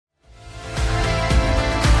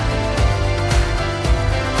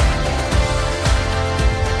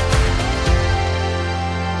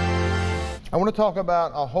want to talk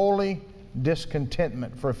about a holy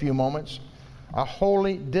discontentment for a few moments. A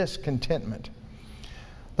holy discontentment.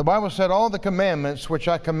 The Bible said, all the commandments which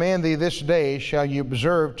I command thee this day shall you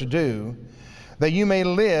observe to do, that you may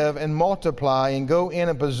live and multiply and go in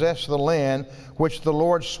and possess the land which the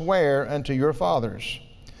Lord sware unto your fathers.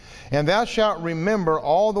 And thou shalt remember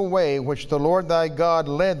all the way which the Lord thy God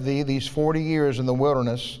led thee these 40 years in the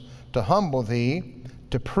wilderness, to humble thee,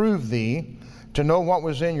 to prove thee, to know what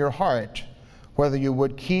was in your heart, whether you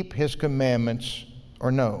would keep his commandments or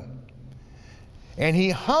no. And he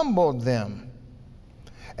humbled them,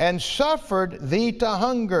 and suffered thee to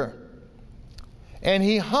hunger. And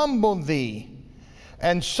he humbled thee,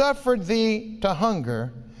 and suffered thee to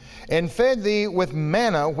hunger, and fed thee with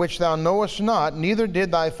manna which thou knowest not, neither did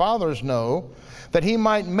thy fathers know, that he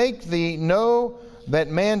might make thee know that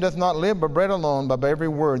man doth not live by bread alone, but by every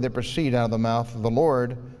word that proceed out of the mouth of the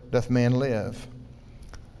Lord doth man live.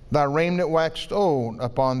 Thy raiment waxed old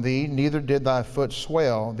upon thee, neither did thy foot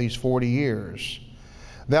swell these 40 years.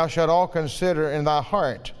 Thou shalt all consider in thy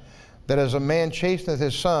heart, that as a man chasteneth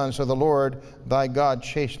his son, so the Lord thy God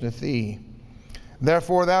chasteneth thee.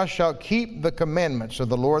 Therefore thou shalt keep the commandments of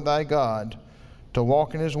the Lord thy God, to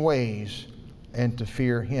walk in his ways and to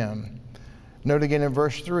fear him. Note again in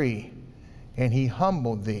verse 3, and he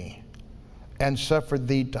humbled thee and suffered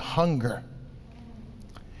thee to hunger.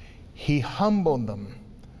 He humbled them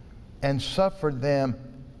and suffered them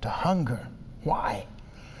to hunger. Why?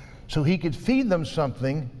 So he could feed them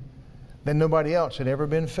something that nobody else had ever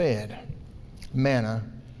been fed. Manna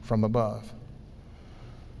from above.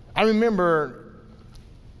 I remember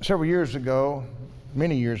several years ago,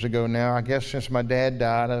 many years ago now, I guess since my dad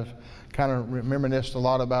died, I've kind of reminisced a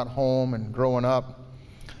lot about home and growing up.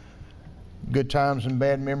 Good times and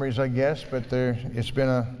bad memories, I guess, but it's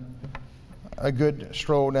been a good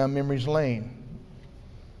stroll down memory's lane.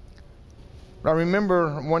 I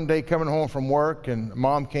remember one day coming home from work, and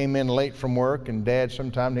Mom came in late from work, and Dad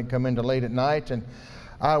sometimes didn't come in till late at night, and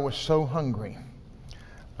I was so hungry.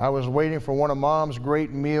 I was waiting for one of Mom's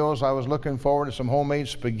great meals. I was looking forward to some homemade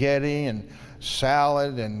spaghetti and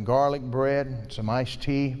salad and garlic bread, some iced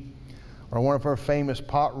tea, or one of her famous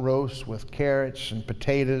pot roasts with carrots and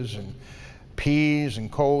potatoes and peas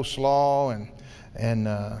and coleslaw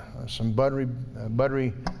and some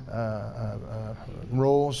buttery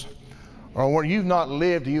rolls. Or when you've not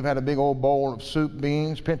lived, you've had a big old bowl of soup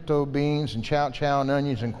beans, pinto beans, and chow and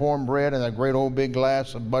onions and cornbread, and a great old big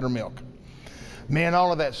glass of buttermilk. Man,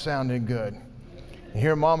 all of that sounded good. And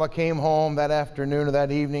here Mama came home that afternoon or that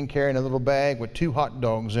evening carrying a little bag with 2 hot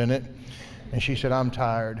dogs in it, and she said, I'm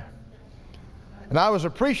tired. And I was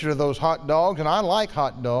appreciative of those hot dogs, and I like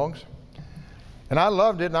hot dogs. And I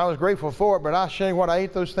loved it, and I was grateful for it, but I tell you what, I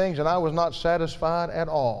ate those things, and I was not satisfied at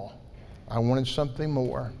all. I wanted something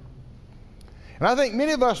more. And I think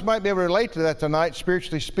many of us might be able to relate to that tonight,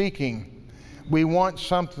 spiritually speaking. We want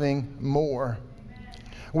something more.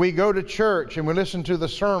 We go to church and we listen to the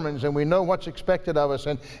sermons and we know what's expected of us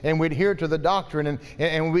and we adhere to the doctrine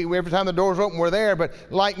and we every time the door's open we're there. But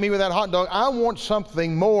like me with that hot dog, I want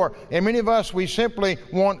something more. And many of us, we simply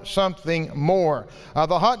want something more.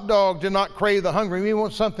 The hot dog did not crave the hungry. We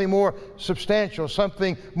want something more substantial,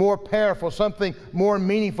 something more powerful, something more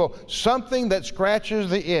meaningful, something that scratches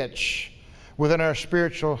the itch within our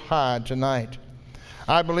spiritual hide tonight.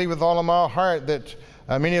 I believe with all of my heart that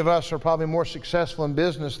many of us are probably more successful in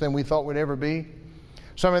business than we thought we'd ever be.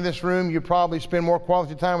 Some in this room, you probably spend more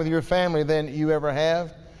quality time with your family than you ever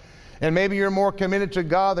have. And maybe you're more committed to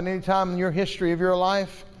God than any time in your history of your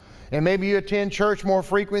life. And maybe you attend church more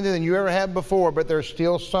frequently than you ever have before, but there's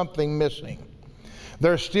still something missing.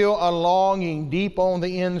 There's still a longing deep on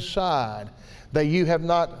the inside that you have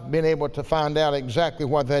not been able to find out exactly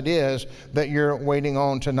what that is that you're waiting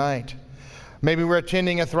on tonight. Maybe we're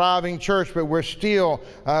attending a thriving church, but we're still,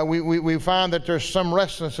 we find that there's some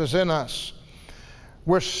restlessness in us.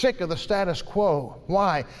 We're sick of the status quo.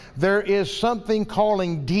 Why? There is something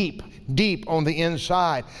calling deep on the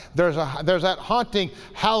inside. There's that haunting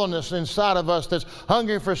hollowness inside of us that's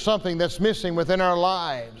hungry for something that's missing within our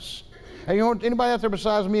lives. And you know, anybody out there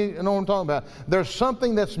besides me know what I'm talking about? There's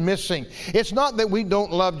something that's missing. It's not that we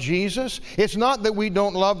don't love Jesus. It's not that we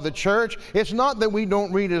don't love the church. It's not that we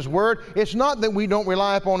don't read His Word. It's not that we don't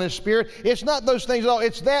rely upon His Spirit. It's not those things at all.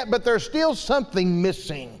 It's that, but there's still something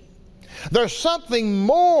missing. There's something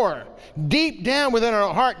more deep down within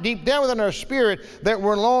our heart, deep down within our spirit that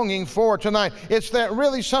we're longing for tonight. It's that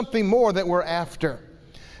really something more that we're after.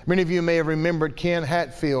 Many of you may have remembered Ken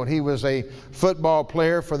Hatfield. He was a football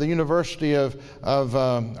player for the University of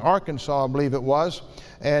Arkansas, I believe it was,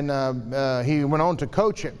 and he went on to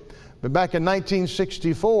coach it. But back in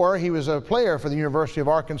 1964, he was a player for the University of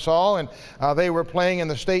Arkansas, and they were playing in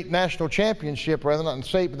the state national championship, rather not in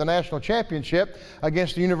state, but the national championship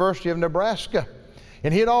against the University of Nebraska.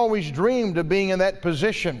 And he had always dreamed of being in that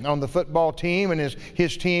position on the football team and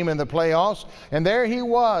his team in the playoffs. And there he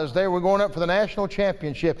was. They were going up for the national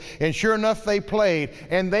championship. And sure enough, they played.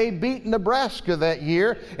 And they beat Nebraska that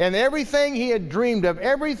year. And everything he had dreamed of,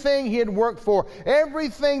 everything he had worked for,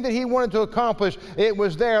 everything that he wanted to accomplish, it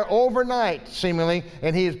was there overnight, seemingly.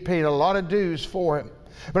 And he had paid a lot of dues for it.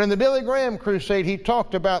 But in the Billy Graham crusade, he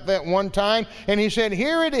talked about that one time, and he said,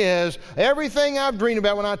 here it is, everything I've dreamed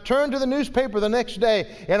about. When I turned to the newspaper the next day,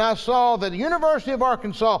 and I saw that the University of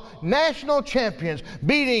Arkansas national champions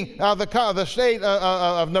beating the state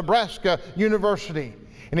of Nebraska University.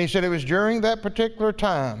 And he said it was during that particular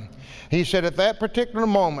time. He said at that particular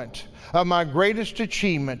moment of my greatest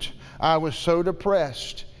achievement, I was so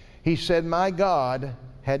depressed. He said, my God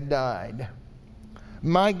had died.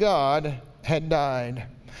 My God had died.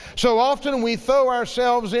 So often we throw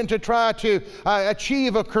ourselves in to try to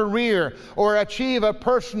achieve a career or achieve a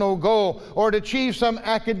personal goal or to achieve some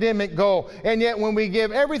academic goal. And yet when we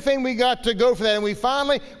give everything we got to go for that, and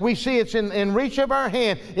we see it's in reach of our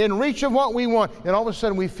hand, in reach of what we want, and all of a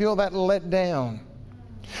sudden we feel that let down.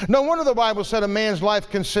 No wonder the Bible said a man's life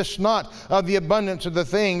consists not of the abundance of the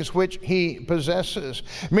things which he possesses.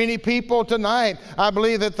 Many people tonight, I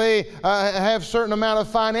believe that they have a certain amount of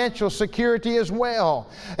financial security as well.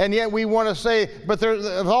 And yet we want to say, but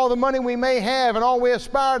of all the money we may have and all we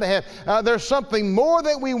aspire to have, there's something more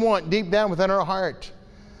that we want deep down within our heart.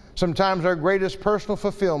 Sometimes our greatest personal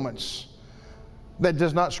fulfillments, that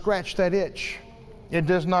does not scratch that itch. It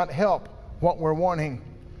does not help what we're wanting.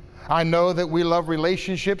 I know that we love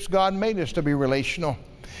relationships. God made us to be relational.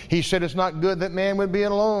 He said it's not good that man would be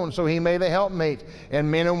alone, so he made a helpmate. And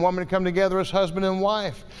man and woman come together as husband and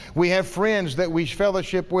wife. We have friends that we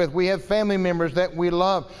fellowship with. We have family members that we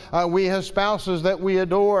love. We have spouses that we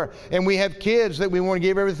adore. And we have kids that we want to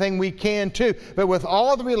give everything we can to. But with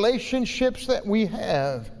all the relationships that we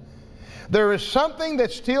have, there is something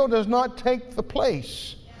that still does not take the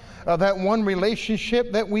place of that one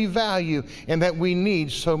relationship that we value and that we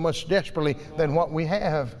need so much desperately than what we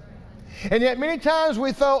have. And yet many times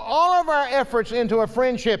we throw all of our efforts into a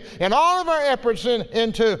friendship and all of our efforts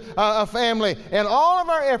into a family and all of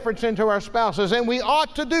our efforts into our spouses. And we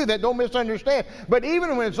ought to do that. Don't misunderstand. But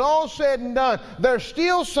even when it's all said and done, there's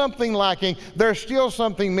still something lacking. There's still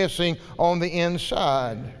something missing on the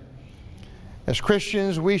inside. As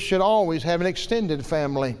Christians, we should always have an extended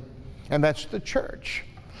family, and that's the church.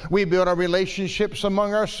 We build our relationships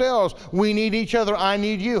among ourselves. We need each other. I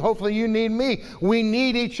need you. Hopefully you need me. We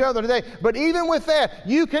need each other today. But even with that,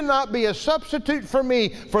 you cannot be a substitute for me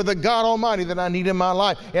for the God Almighty that I need in my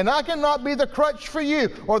life. And I cannot be the crutch for you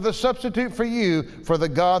or the substitute for you for the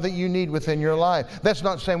God that you need within your life. That's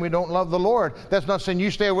not saying we don't love the Lord. That's not saying you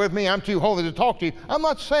stay with me, I'm too holy to talk to you. I'm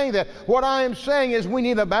not saying that. What I am saying is we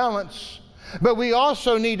need a balance. But we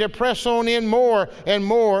also need to press on in more and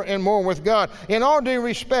more and more with God. In all due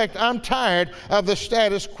respect, I'm tired of the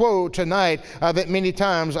status quo tonight that many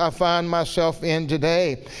times I find myself in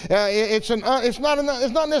today. It's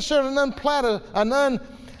not necessarily an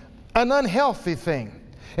unhealthy thing.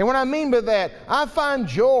 And what I mean by that, I find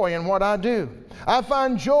joy in what I do. I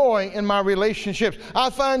find joy in my relationships. I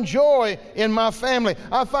find joy in my family.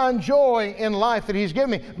 I find joy in life that He's given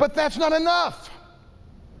me. But that's not enough.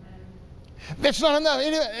 That's not enough.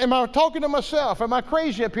 Am I talking to myself? Am I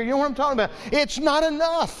crazy up here? You know what I'm talking about? It's not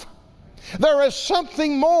enough. There is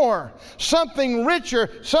something more, something richer,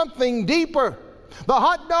 something deeper. The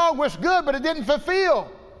hot dog was good, but it didn't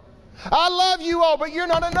fulfill. I love you all, but you're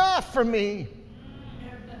not enough for me.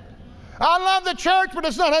 I love the church, but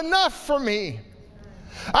it's not enough for me.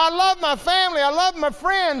 I love my family, I love my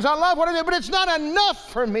friends, I love what I do, but it's not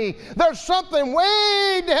enough for me. There's something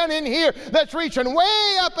way down in here that's reaching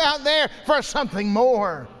way up out there for something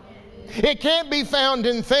more. It can't be found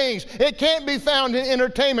in things. It can't be found in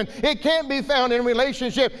entertainment. It can't be found in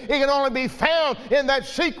relationship. It can only be found in that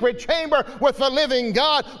secret chamber with the living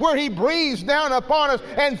God where He breathes down upon us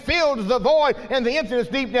and fills the void and the emptiness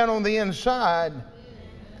deep down on the inside.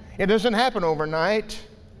 It doesn't happen overnight.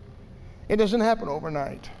 It doesn't happen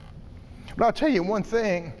overnight. But I'll tell you one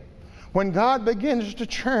thing. When God begins to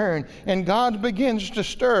churn and God begins to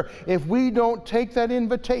stir, if we don't take that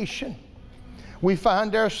invitation, we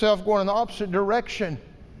find ourselves going in the opposite direction.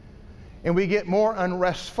 And we get more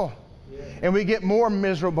unrestful. And we get more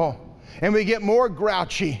miserable. And we get more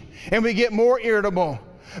grouchy. And we get more irritable.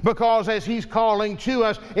 Because as He's calling to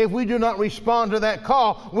us, if we do not respond to that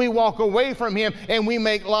call, we walk away from Him and we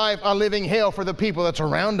make life a living hell for the people that's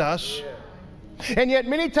around us. And yet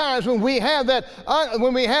many times when we have that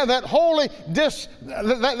holy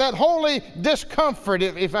discomfort,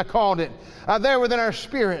 if I called it, there within our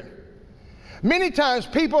spirit, many times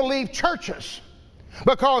people leave churches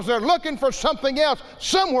because they're looking for something else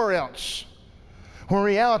somewhere else. When in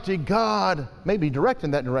reality, God may be directing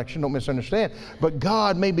that direction, don't misunderstand, but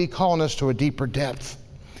God may be calling us to a deeper depth,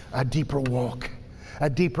 a deeper walk, a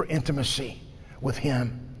deeper intimacy with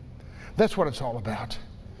Him. That's what it's all about.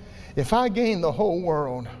 If I gain the whole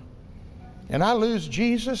world and I lose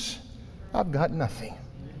Jesus, I've got nothing.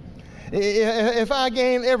 If I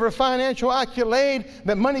gain every financial accolade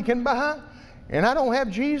that money can buy and I don't have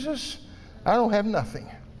Jesus, I don't have nothing.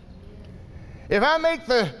 If I make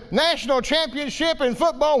the national championship in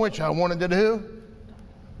football, which I wanted to do,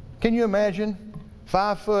 can you imagine?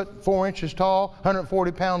 5 foot 4 inches tall,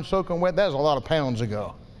 140 pounds soaking wet. That was a lot of pounds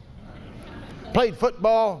ago. Played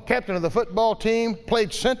football, captain of the football team,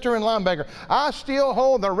 played center and linebacker. I still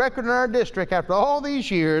hold the record in our district after all these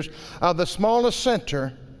years of the smallest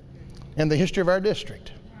center in the history of our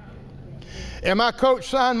district. And my coach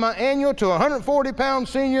signed my annual to a 140-pound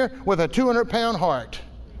senior with a 200-pound heart.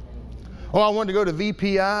 Oh, I wanted to go to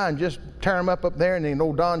VPI and just tear him up there, and then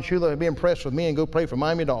old Don Shula would be impressed with me and go play for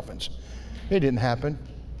Miami Dolphins. It didn't happen.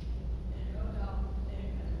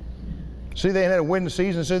 See, they had a winning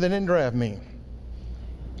season, so they didn't draft me.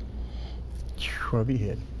 Where have you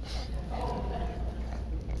hit?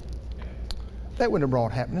 That wouldn't have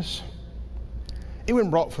brought happiness. It wouldn't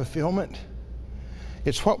have brought fulfillment.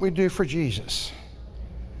 It's what we do for Jesus.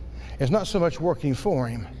 It's not so much working for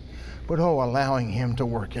Him, but allowing Him to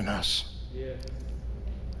work in us. Yeah.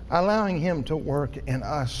 Allowing Him to work in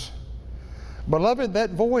us. Beloved, that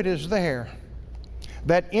void is there.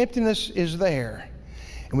 That emptiness is there.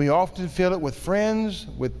 And we often fill it with friends,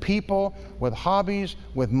 with people, with hobbies,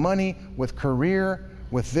 with money, with career,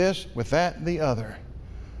 with this, with that, the other.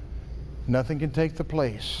 Nothing can take the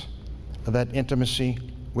place of that intimacy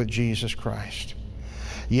with Jesus Christ.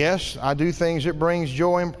 Yes, I do things that brings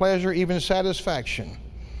joy and pleasure, even satisfaction.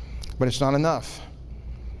 But it's not enough.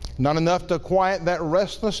 Not enough to quiet that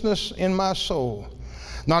restlessness in my soul.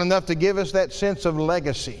 Not enough to give us that sense of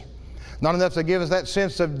legacy. Not enough to give us that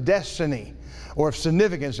sense of destiny or of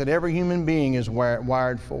significance that every human being is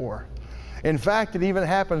wired for. In fact, it even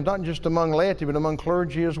happens not just among laity, but among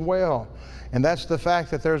clergy as well. And that's the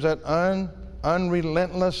fact that there's that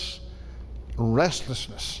unrelentless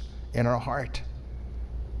restlessness in our heart.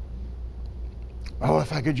 Oh,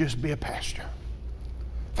 if I could just be a pastor.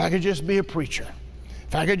 If I could just be a preacher.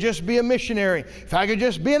 If I could just be a missionary. If I could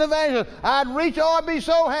just be an evangelist, I'd be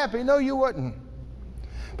so happy. No, you wouldn't.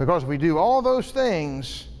 Because we do all those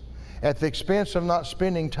things at the expense of not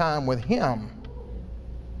spending time with Him.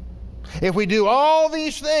 If we do all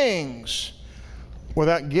these things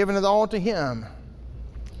without giving it all to Him,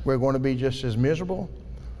 we're going to be just as miserable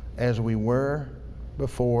as we were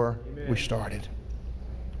before we started.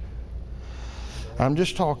 I'm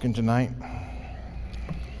just talking tonight.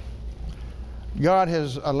 God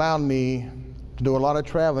has allowed me to do a lot of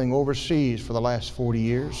traveling overseas for the last 40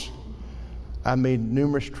 years. I've made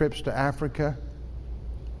numerous trips to Africa.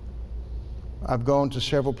 I've gone to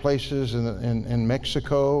several places in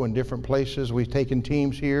Mexico and different places. We've taken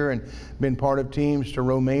teams here and been part of teams to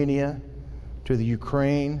Romania, to the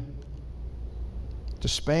Ukraine, to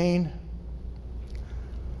Spain.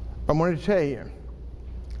 I'm going to tell you,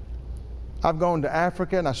 I've gone to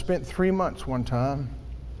Africa and I spent 3 months one time.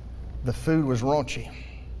 The food was raunchy.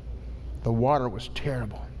 The water was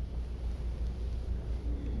terrible.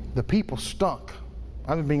 The people stunk.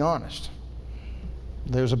 I'm being honest.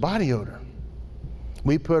 There's a body odor.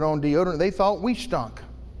 We put on deodorant. They thought we stunk.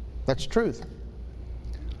 That's the truth.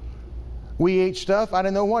 We ate stuff. I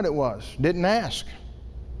didn't know what it was. Didn't ask.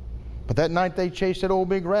 But that night they chased that old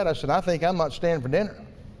big rat. I said, I think I'm not staying for dinner.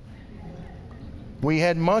 We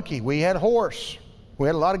had monkey. We had horse. We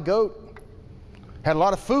had a lot of goat. Had a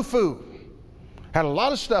lot of foo-foo. Had a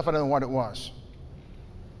lot of stuff. I don't know what it was.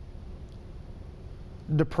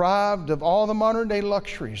 Deprived of all the modern day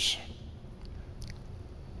luxuries.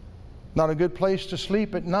 Not a good place to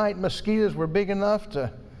sleep at night. Mosquitoes were big enough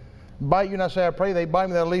to bite you. And I say, I pray they bite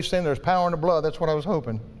me, they'll at least saying there's power in the blood. That's what I was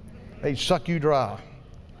hoping. They'd suck you dry.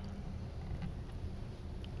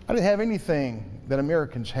 I didn't have anything that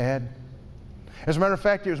Americans had. As a matter of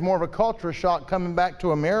fact, it was more of a culture shock coming back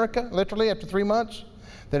to America, literally after 3 months,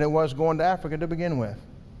 than it was going to Africa to begin with.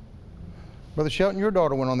 Brother Shelton, your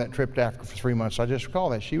daughter went on that trip to Africa for 3 months. I just recall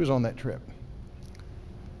that. She was on that trip.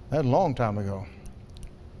 That was a long time ago.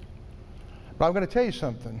 But I'm going to tell you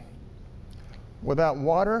something. Without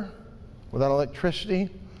water, without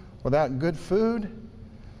electricity, without good food,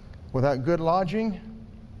 without good lodging,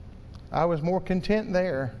 I was more content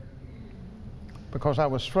there because I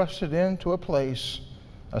was thrusted into a place,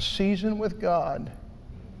 a season with God,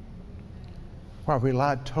 where I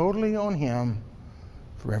relied totally on Him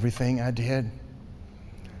for everything I did.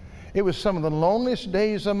 It was some of the loneliest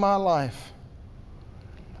days of my life.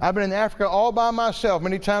 I've been in Africa all by myself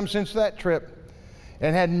many times since that trip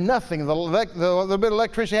and had nothing. The bit of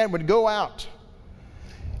electricity I had would go out.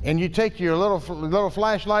 And you take your little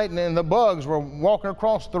flashlight, and the bugs were walking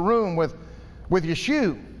across the room with your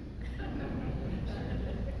shoe.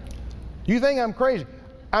 You think I'm crazy?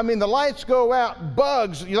 I mean, the lights go out,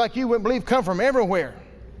 bugs like you wouldn't believe come from everywhere.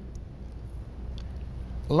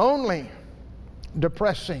 Lonely,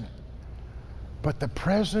 depressing, but the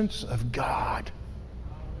presence of God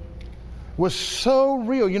was so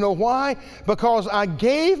real. You know why? Because I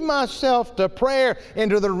gave myself to prayer and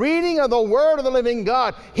to the reading of the Word of the living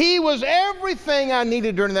God. He was everything I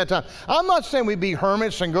needed during that time. I'm not saying we be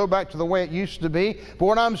hermits and go back to the way it used to be, but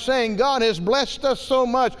what I'm saying, God has blessed us so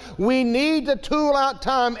much. We need to tool out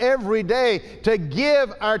time every day to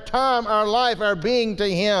give our time, our life, our being to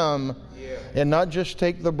Him, and not just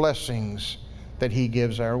take the blessings that He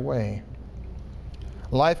gives our way.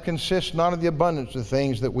 Life consists not of the abundance of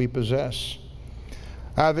things that we possess.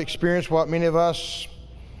 I've experienced what many of us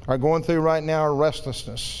are going through right now, a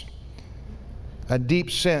restlessness, a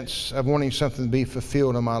deep sense of wanting something to be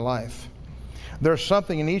fulfilled in my life. There's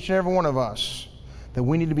something in each and every one of us that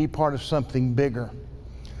we need to be part of something bigger,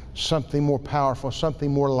 something more powerful,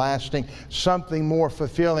 something more lasting, something more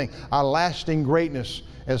fulfilling, a lasting greatness,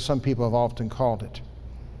 as some people have often called it.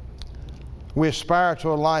 We aspire to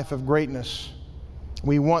a life of greatness.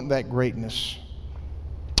 We want that greatness,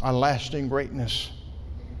 a lasting greatness.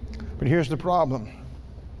 But here's the problem.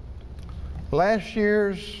 Last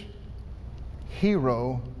year's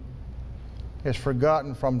hero is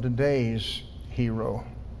forgotten from today's hero.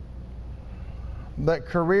 That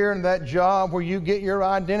career and that job where you get your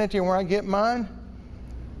identity and where I get mine,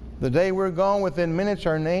 the day we're gone, within minutes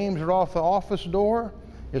our names are off the office door.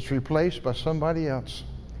 It's replaced by somebody else.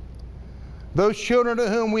 Those children to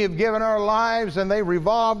whom we have given our lives and they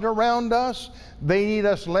revolved around us, they need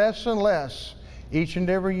us less and less each and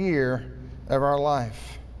every year of our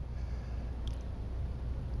life.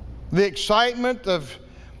 The excitement of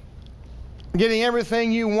getting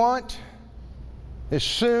everything you want is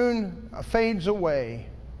soon fades away.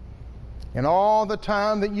 And all the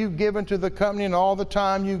time that you've given to the company and all the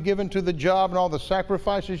time you've given to the job and all the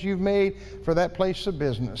sacrifices you've made for that place of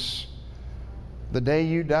business, the day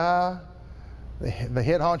you die, the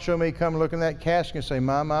head honcho may come look in that casket and say,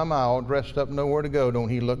 my, all dressed up, nowhere to go. Don't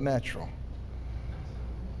he look natural?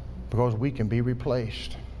 Because we can be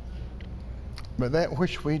replaced. But that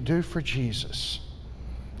which we do for Jesus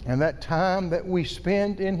and that time that we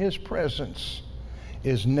spend in His presence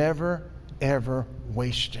is never, ever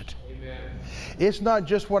wasted. Amen. It's not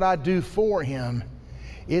just what I do for Him.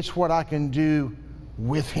 It's what I can do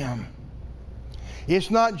with Him. It's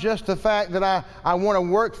not just the fact that I want to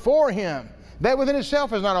work for Him. That within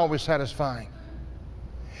itself is not always satisfying.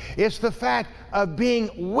 It's the fact of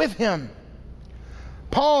being with Him.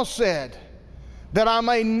 Paul said that I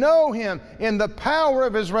may know Him in the power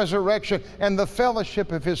of His resurrection and the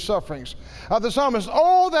fellowship of His sufferings. The psalmist,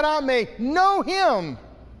 oh, that I may know Him.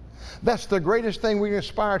 That's the greatest thing we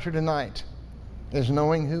aspire to tonight, is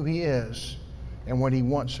knowing who He is and what He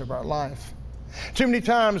wants of our life. Too many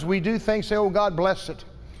times we do things, say, oh, God bless it.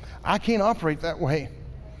 I can't operate that way.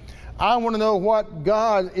 I want to know what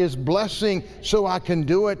God is blessing so I can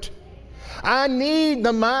do it. I need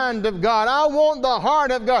the mind of God. I want the heart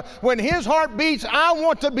of God. When His heart beats, I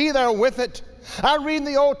want to be there with it. I read in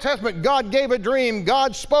the Old Testament, God gave a dream,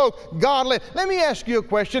 God spoke, God led. Let me ask you a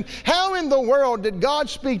question. How in the world did God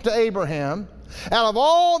speak to Abraham? Out of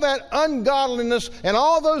all that ungodliness and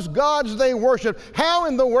all those gods they worshiped, how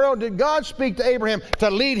in the world did God speak to Abraham to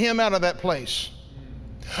lead him out of that place?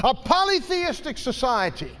 A polytheistic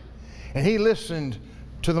society. And he listened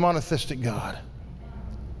to the monotheistic God.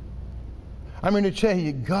 I'm going to tell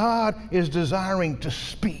you, God is desiring to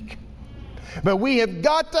speak. But we have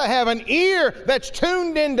got to have an ear that's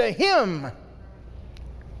tuned into Him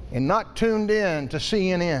and not tuned in to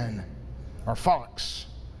CNN or Fox,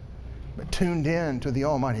 but tuned in to the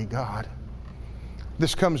Almighty God.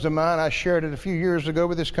 This comes to mind. I shared it a few years ago,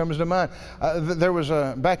 but this comes to mind. There was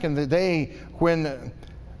back in the day when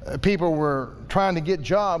people were trying to get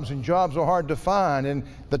jobs, and jobs were hard to find, and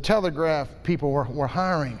the telegraph people were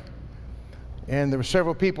hiring. And there were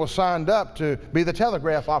several people signed up to be the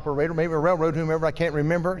telegraph operator, maybe a railroad, whomever, I can't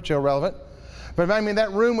remember, it's irrelevant. But I mean,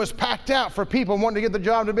 that room was packed out for people wanting to get the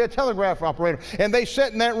job to be a telegraph operator. And they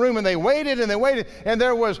sat in that room and they waited and they waited. And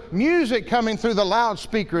there was music coming through the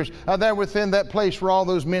loudspeakers there within that place where all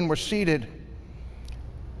those men were seated.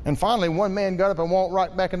 And finally, one man got up and walked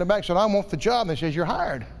right back in the back and said, I want the job. And they said, you're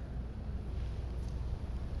hired.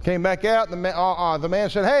 Came back out, and the man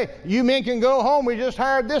said, hey, you men can go home. We just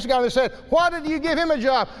hired this guy. They said, why did you give him a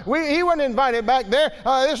job? He wasn't invited back there.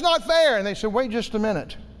 It's not fair. And they said, wait just a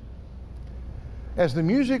minute. As the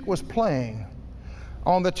music was playing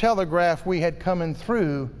on the telegraph, we had coming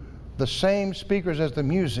through the same speakers as the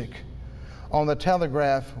music. On the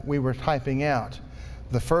telegraph, we were typing out,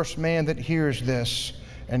 the first man that hears this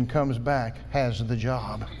and comes back has the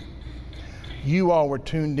job. You all were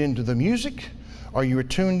tuned into the music, or you were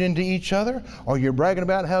tuned into each other, or you're bragging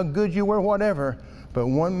about how good you were, whatever. But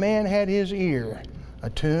one man had his ear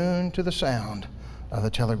attuned to the sound of the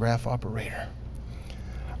telegraph operator.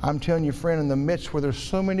 I'm telling you, friend, in the midst where there's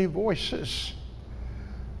so many voices,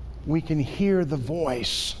 we can hear the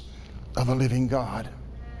voice of a living God.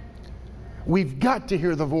 We've got to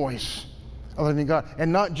hear the voice of a living God,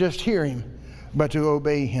 and not just hear Him, but to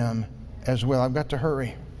obey Him as well. I've got to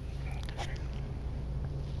hurry.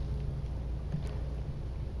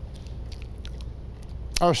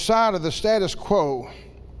 Outside of the status quo,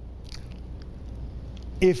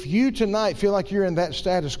 if you tonight feel like you're in that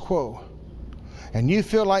status quo, and you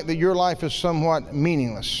feel like that your life is somewhat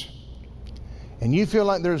meaningless, and you feel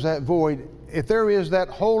like there's that void, if there is that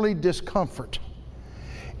holy discomfort,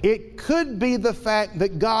 it could be the fact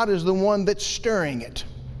that God is the one that's stirring it.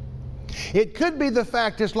 It could be the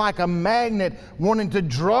fact it's like a magnet wanting to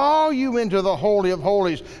draw you into the Holy of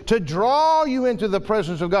Holies, to draw you into the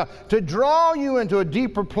presence of God, to draw you into a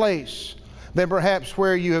deeper place than perhaps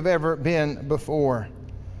where you have ever been before.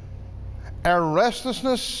 Our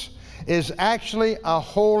restlessness is actually a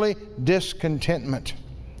holy discontentment.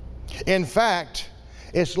 In fact,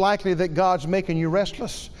 it's likely that God's making you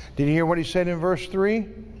restless. Did you hear what He said in verse 3?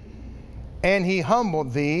 And He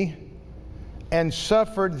humbled thee and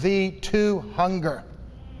suffered thee to hunger.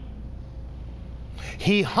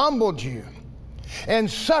 He humbled you and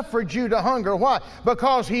suffered you to hunger. Why?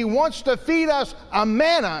 Because He wants to feed us a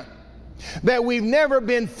manna that we've never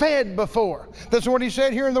been fed before. That's what He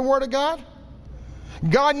said here in the Word of God.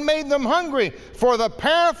 God made them hungry for the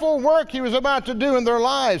powerful work He was about to do in their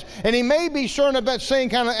lives. And He may be stirring up that same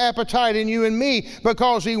kind of appetite in you and me,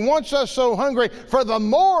 because He wants us so hungry for the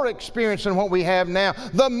more experience than what we have now,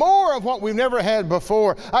 the more of what we've never had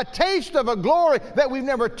before, a taste of a glory that we've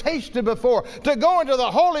never tasted before, to go into the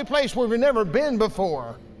holy place where we've never been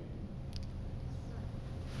before.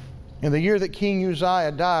 In the year that King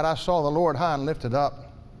Uzziah died, I saw the Lord high and lifted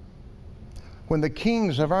up. When the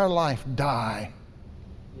kings of our life die,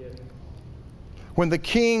 when the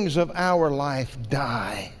kings of our life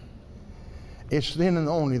die, it's then and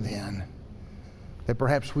only then that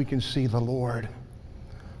perhaps we can see the Lord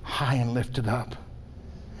high and lifted up.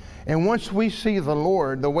 And once we see the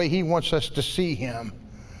Lord the way He wants us to see Him,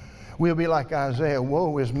 we'll be like Isaiah,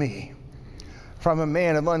 woe is me, from a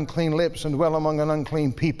man of unclean lips and dwell among an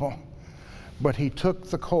unclean people. But He took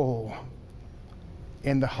the coal,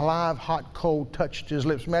 and the live hot coal touched His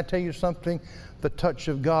lips. May I tell you something? The touch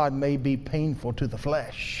of God may be painful to the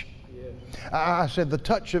flesh. I said the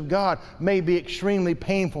touch of God may be extremely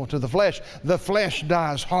painful to the flesh. The flesh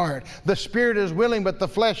dies hard. The spirit is willing, but the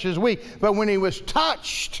flesh is weak. But when He was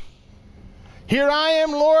touched, here I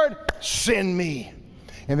am, Lord, send me.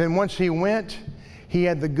 And then once He went, He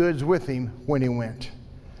had the goods with Him when He went.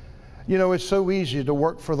 You know, it's so easy to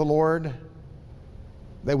work for the Lord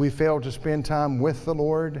that we fail to spend time with the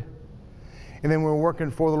Lord. And then when we're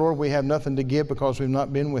working for the Lord, we have nothing to give because we've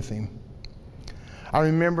not been with Him. I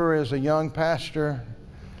remember as a young pastor,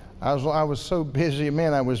 I was so busy.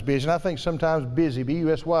 Man, I was busy. And I think sometimes busy,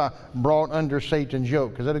 B-U-S-Y, brought under Satan's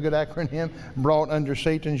yoke. Is that a good acronym? Brought under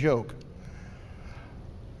Satan's yoke.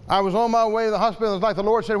 I was on my way to the hospital. It's like the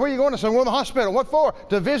Lord said, where are you going? I said, I'm going to the hospital. What for?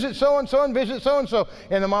 To visit so-and-so and visit so-and-so.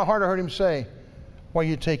 And in my heart I heard Him say, what are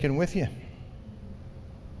you taking with you?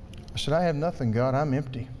 I said, I have nothing, God. I'm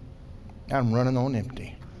empty. I'm running on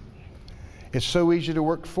empty. It's so easy to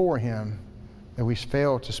work for Him that we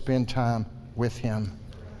fail to spend time with Him.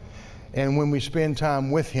 And when we spend time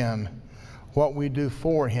with Him, what we do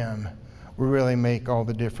for Him will really make all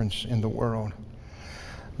the difference in the world.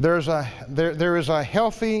 There is a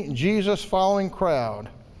healthy Jesus-following crowd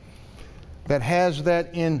that has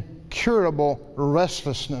that incurable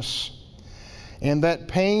restlessness. And that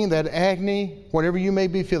pain, that agony, whatever you may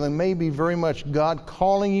be feeling, may be very much God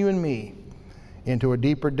calling you and me into a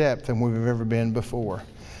deeper depth than we've ever been before.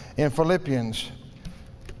 In Philippians,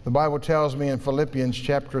 the Bible tells me in Philippians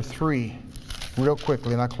chapter 3, real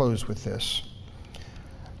quickly, and I close with this.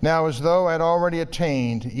 Now, as though I had already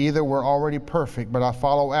attained, either were already perfect, but I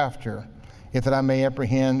follow after, if that I may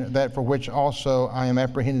apprehend that for which also I am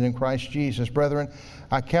apprehended in Christ Jesus. Brethren,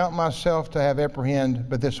 I count myself to have apprehended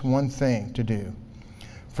but this one thing to do,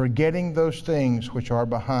 forgetting those things which are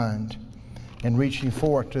behind, and reaching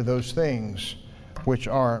forth to those things which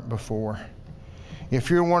are before. If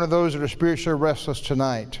you're one of those that are spiritually restless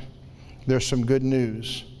tonight, there's some good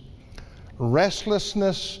news.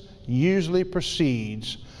 Restlessness usually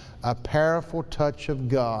precedes a powerful touch of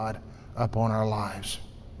God upon our lives.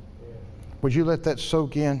 Would you let that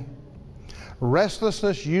soak in?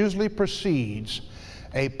 Restlessness usually precedes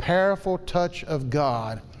a powerful touch of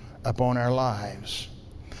God upon our lives.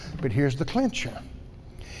 But here's the clincher.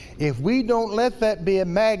 If we don't let that be a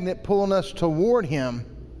magnet pulling us toward Him,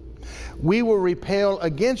 we will repel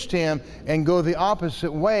against Him and go the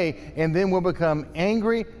opposite way, and then we'll become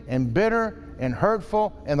angry and bitter and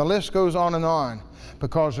hurtful, and the list goes on,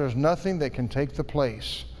 because there's nothing that can take the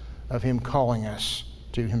place of Him calling us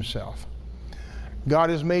to Himself.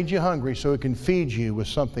 God has made you hungry so He can feed you with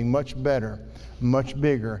something much better, much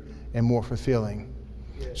bigger, and more fulfilling.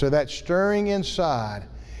 So that stirring inside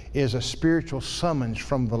is a spiritual summons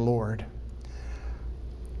from the Lord.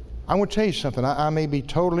 I want to tell you something. I may be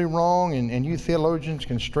totally wrong, and you theologians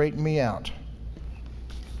can straighten me out.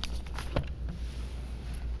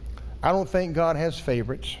 I don't think God has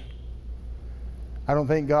favorites. I don't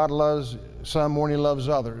think God loves some more than He loves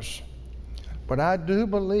others. But I do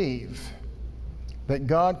believe that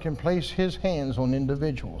God can place His hands on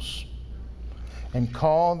individuals and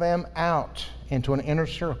call them out into an inner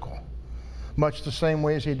circle, much the same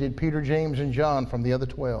way as He did Peter, James, and John from the other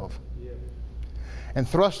 12. And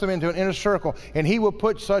thrust them into an inner circle, and He will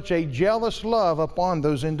put such a jealous love upon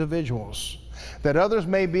those individuals that others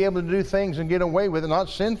may be able to do things and get away with it, not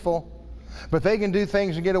sinful, but they can do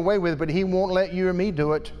things and get away with it, but He won't let you or me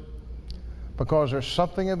do it, because there's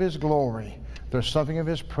something of His glory, there's something of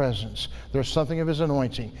His presence, there's something of His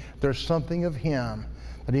anointing, there's something of Him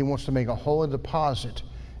that He wants to make a holy deposit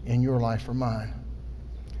in your life or mine.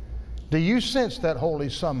 Do you sense that holy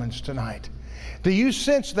summons tonight? Do you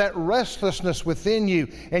sense that restlessness within you?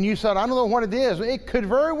 And you said, I don't know what it is. It could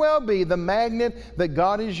very well be the magnet that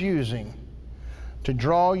God is using to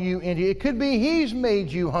draw you into. It could be He's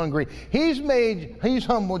made you hungry. He's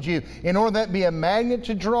humbled you in order that be a magnet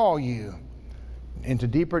to draw you into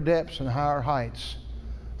deeper depths and higher heights.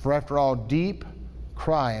 For after all, deep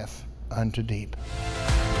crieth unto deep.